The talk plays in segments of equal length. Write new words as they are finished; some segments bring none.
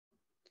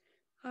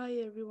Hi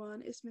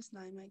everyone, it's Miss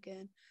Naima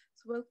again.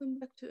 So welcome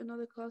back to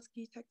another class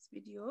key text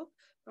video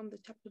from the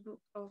chapter book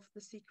of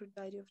The Secret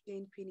Diary of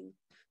Jane Queenie.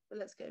 So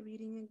let's get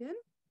reading again.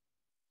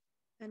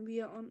 And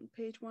we are on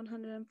page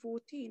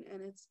 114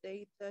 and it's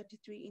day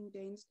 33 in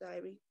Jane's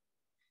diary.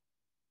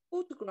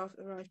 Photograph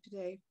arrived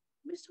today.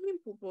 Mr.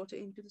 Wimple brought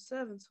it into the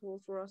servants'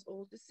 hall for us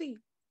all to see.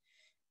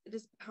 It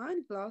is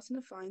behind glass in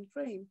a fine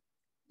frame.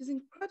 It is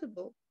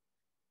incredible.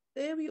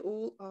 There we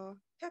all are,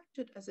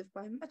 captured as if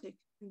by magic,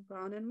 in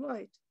brown and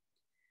white.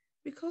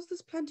 Because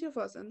there's plenty of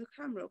us and the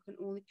camera can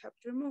only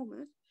capture a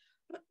moment,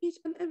 not each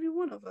and every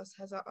one of us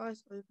has our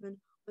eyes open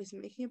or is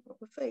making a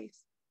proper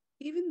face,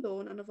 even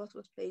though none of us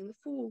was playing the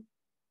fool.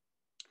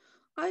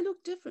 I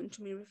look different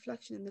to my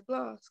reflection in the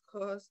glass,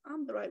 'cause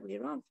I'm the right way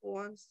around for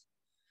once.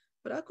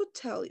 But I could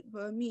tell it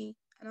were me,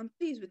 and I'm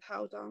pleased with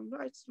how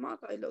downright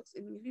smart I looks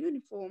in my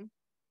uniform.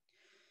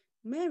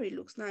 Mary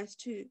looks nice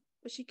too,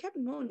 but she kept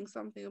moaning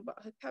something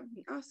about her cap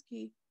being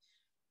asky.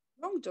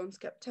 Long Johns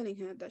kept telling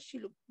her that she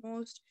looked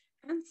most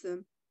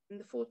handsome in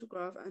the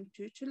photograph and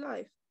true to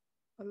life.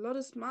 A lot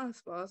of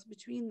smiles passed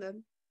between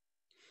them.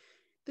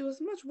 There was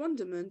much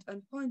wonderment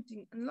and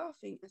pointing and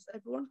laughing as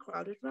everyone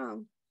crowded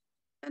round,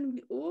 and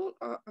we all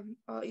are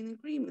in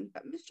agreement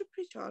that Mr.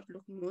 Pritchard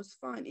looked most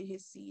fine in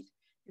his seat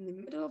in the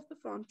middle of the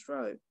front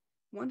row,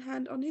 one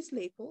hand on his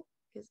lapel,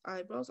 his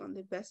eyebrows on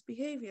their best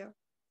behaviour.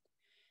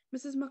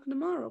 Mrs.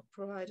 McNamara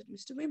provided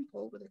Mr.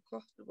 Wimpole with a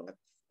cloth to wipe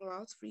the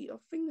glass free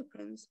of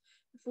fingerprints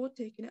before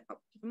taking it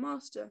up to the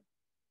master.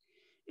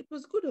 It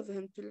was good of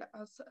him to let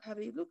us have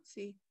a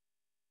look-see.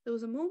 There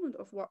was a moment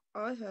of what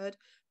I heard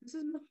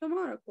Mrs.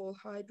 McNamara call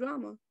high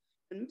drama,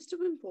 and Mr.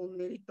 Wimpole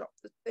nearly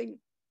dropped the thing,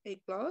 a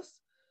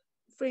glass,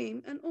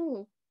 frame and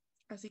all,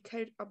 as he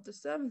carried up the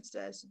servant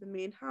stairs to the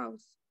main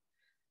house.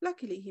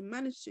 Luckily, he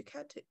managed to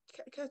catch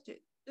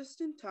it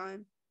just in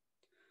time.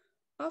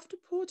 After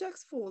poor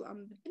Jack's fall,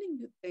 I'm beginning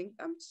to think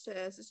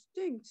upstairs is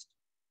jinxed.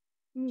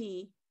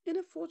 Me, in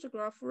a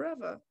photograph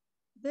forever,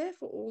 there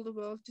for all the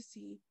world to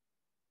see.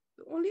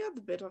 The only other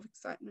bit of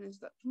excitement is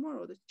that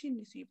tomorrow the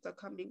chimney sweeps are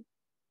coming.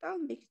 That'll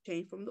make a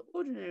change from the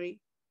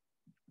ordinary.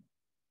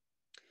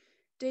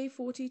 Day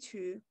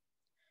 42.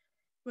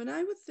 When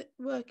I was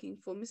working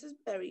for Mrs.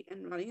 Berry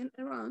and running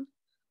around,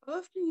 I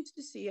often used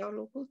to see our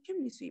local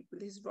chimney sweep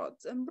with his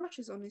rods and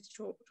brushes on his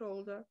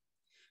shoulder,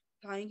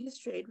 plying his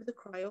trade with a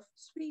cry of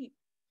sweep,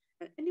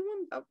 and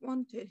anyone that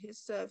wanted his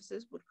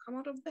services would come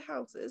out of their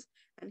houses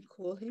and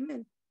call him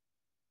in.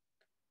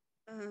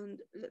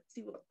 And let's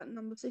see what that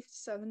number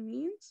 67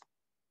 means.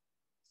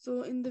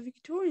 So in the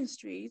Victorian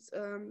streets,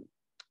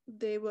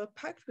 they were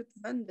packed with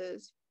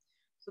vendors.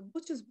 So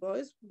butcher's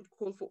boys would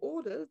call for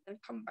orders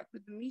and come back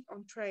with the meat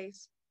on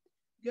trays.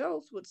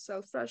 Girls would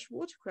sell fresh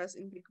watercress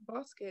in big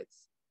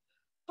baskets.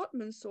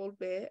 Potmen sold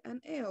beer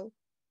and ale.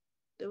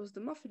 There was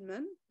the muffin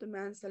man, the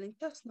man selling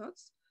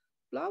chestnuts,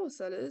 flower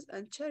sellers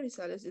and cherry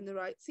sellers in the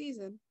right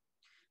season.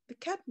 The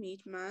cat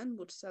meat man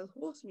would sell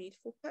horse meat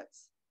for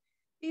pets.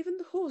 Even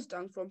the horse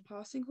dung from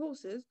passing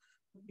horses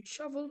would be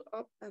shoveled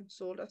up and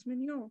sold as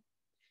manure.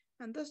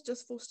 And that's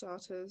just for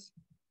starters.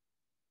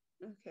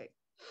 Okay.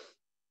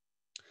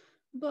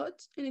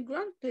 But in a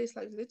grand place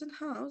like Lytton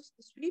House,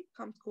 the sweep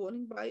comes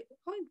calling by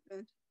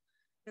appointment,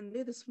 and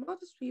they're the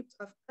smartest sweeps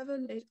I've ever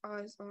laid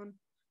eyes on.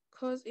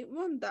 'Cause it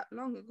wasn't that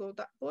long ago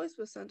that boys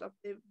were sent up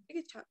their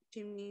bigger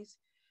chimneys,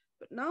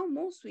 but now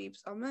most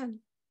sweeps are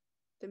men.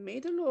 They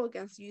made a law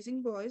against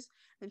using boys,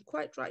 and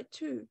quite right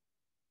too.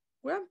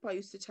 Grandpa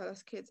used to tell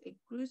us kids a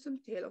gruesome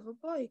tale of a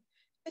boy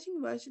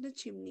getting wet in a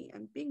chimney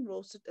and being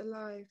roasted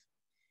alive.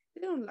 They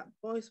don't let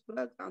boys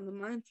work down the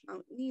mines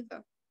now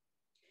neither.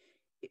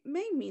 It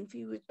may mean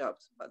fewer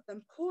jobs, but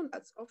them poor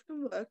lads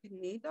often work in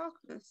near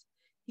darkness,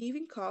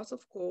 heaving cars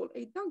of coal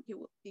a donkey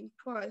would think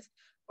twice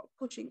about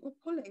pushing or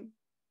pulling.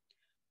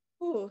 Of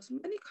course,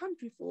 many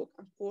country folk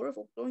and poorer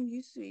folk don't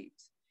use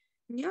sweeps.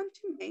 My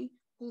Auntie May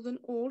pulled an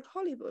old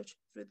holly bush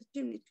through the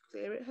chimney to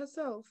clear it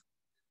herself,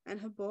 and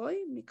her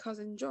boy, my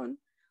cousin John,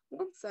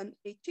 once sent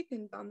a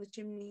chicken down the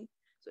chimney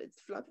so its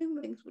flapping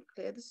wings would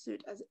clear the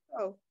soot as it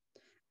fell.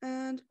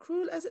 And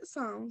cruel as it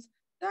sounds,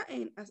 that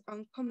ain't as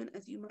uncommon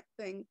as you might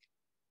think.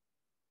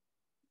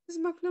 Mrs.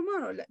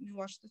 McNamara let me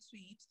watch the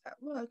sweeps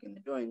at work in the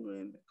drawing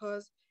room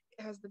because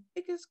it has the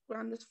biggest,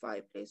 grandest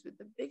fireplace with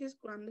the biggest,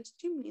 grandest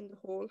chimney in the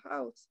whole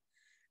house,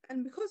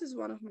 and because it's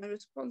one of my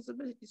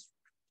responsibilities to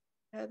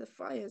prepare the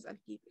fires and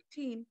keep it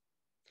clean.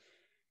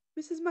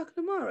 Mrs.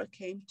 McNamara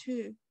came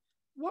too.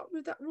 What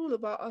with that rule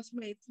about us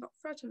maids not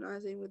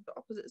fraternizing with the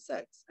opposite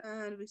sex,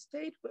 and we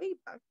stayed way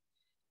back,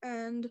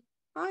 and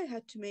I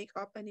had to make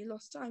up any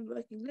lost time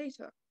working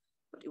later,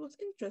 but it was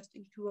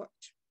interesting to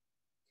watch.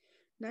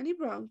 Nanny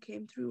Brown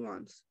came through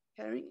once,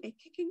 carrying a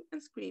kicking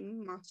and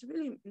screaming Master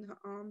William in her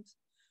arms.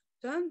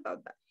 Turned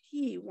out that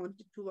he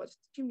wanted to watch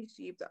the chimney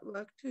sweeps at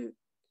work too,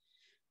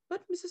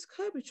 but Mrs.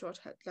 Kirbytrot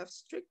had left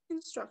strict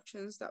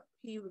instructions that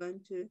he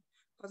weren't to,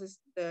 cause it's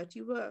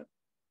dirty work.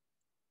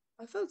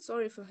 I felt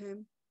sorry for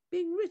him.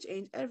 Being rich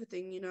ain't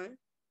everything, you know.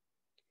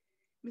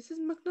 Mrs.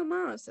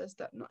 McNamara says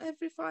that not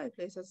every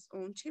fireplace has its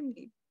own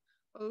chimney.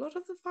 A lot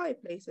of the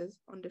fireplaces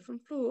on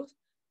different floors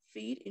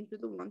feed into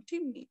the one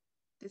chimney.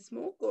 The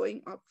smoke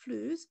going up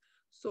flues,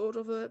 sort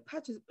of a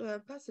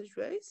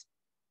passageways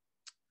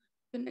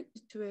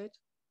connected to it.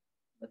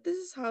 But this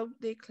is how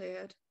they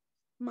cleared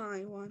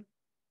my one.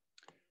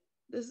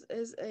 This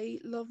is a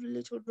lovely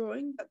little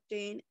drawing that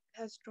Jane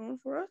has drawn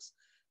for us,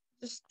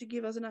 just to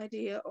give us an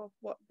idea of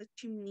what the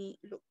chimney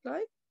looked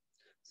like.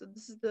 So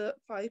this is the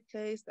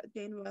fireplace that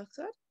Jane works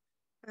at,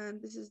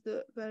 and this is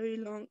the very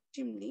long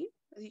chimney,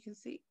 as you can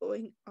see,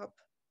 going up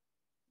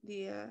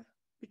the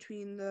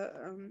between the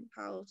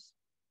house.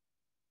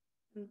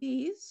 And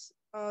these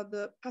are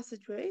the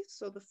passageways,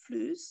 so the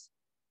flues,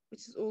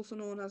 which is also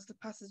known as the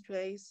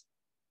passageways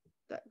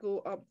that go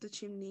up the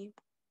chimney,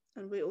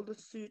 and where all the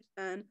soot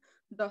and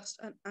dust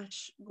and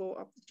ash go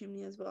up the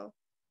chimney as well.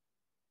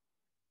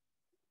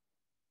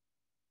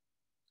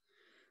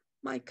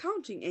 My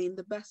counting ain't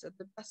the best at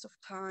the best of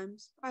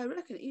times. I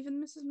reckon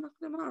even Mrs.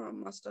 McNamara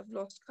must have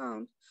lost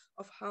count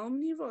of how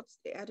many rods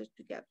they added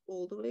to get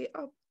all the way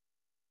up.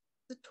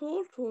 The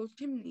tall, tall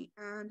chimney,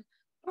 and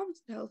Tom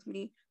tells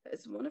me that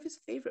it's one of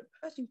his favorite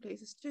perching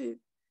places too,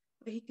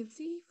 where he can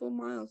see for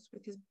miles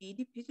with his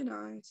beady pigeon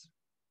eyes.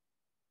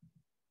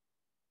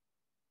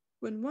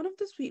 When one of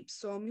the sweeps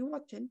saw me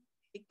watching,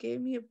 he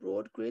gave me a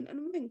broad grin and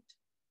winked.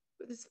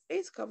 With his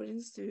face covered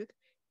in soot,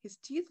 his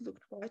teeth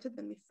looked whiter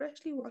than my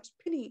freshly washed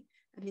pinny,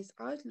 and his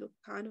eyes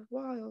looked kind of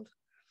wild.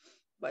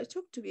 But it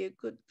took to be a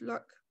good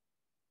luck.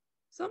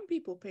 Some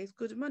people pays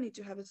good money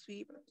to have a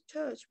sweep at the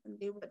church when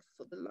they wait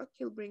for the luck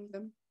he'll bring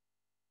them.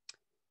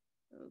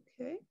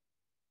 Okay,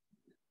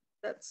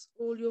 that's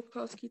all your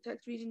class key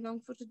text reading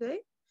down for today.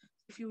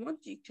 If you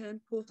want, you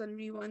can pause and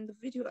rewind the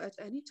video at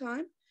any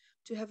time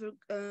to have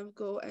a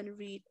go and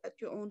read at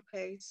your own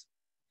pace.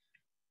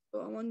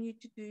 So I want you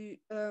to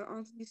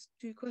answer these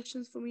two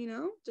questions for me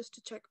now, just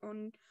to check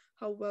on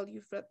how well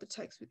you've read the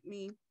text with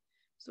me.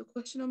 So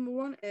question number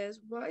one is,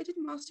 why did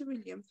Master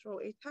William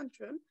throw a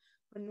tantrum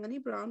when Nanny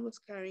Brown was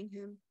carrying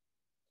him?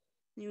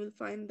 You will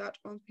find that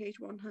on page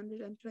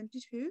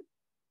 122.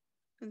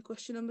 And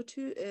question number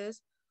two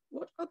is,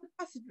 what are the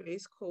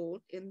passageways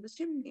called in the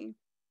chimney?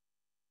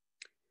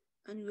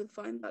 And you will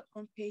find that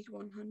on page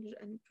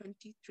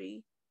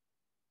 123.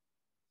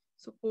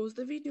 So pause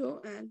the video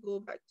and go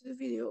back to the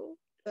video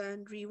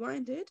and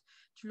rewind it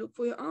to look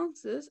for your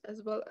answers,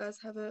 as well as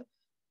have a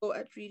go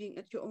at reading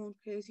at your own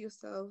pace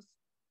yourselves.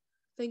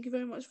 Thank you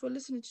very much for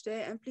listening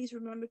today, and please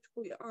remember to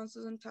put your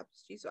answers on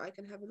Tapestry so I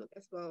can have a look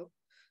as well.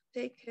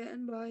 Take care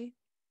and bye.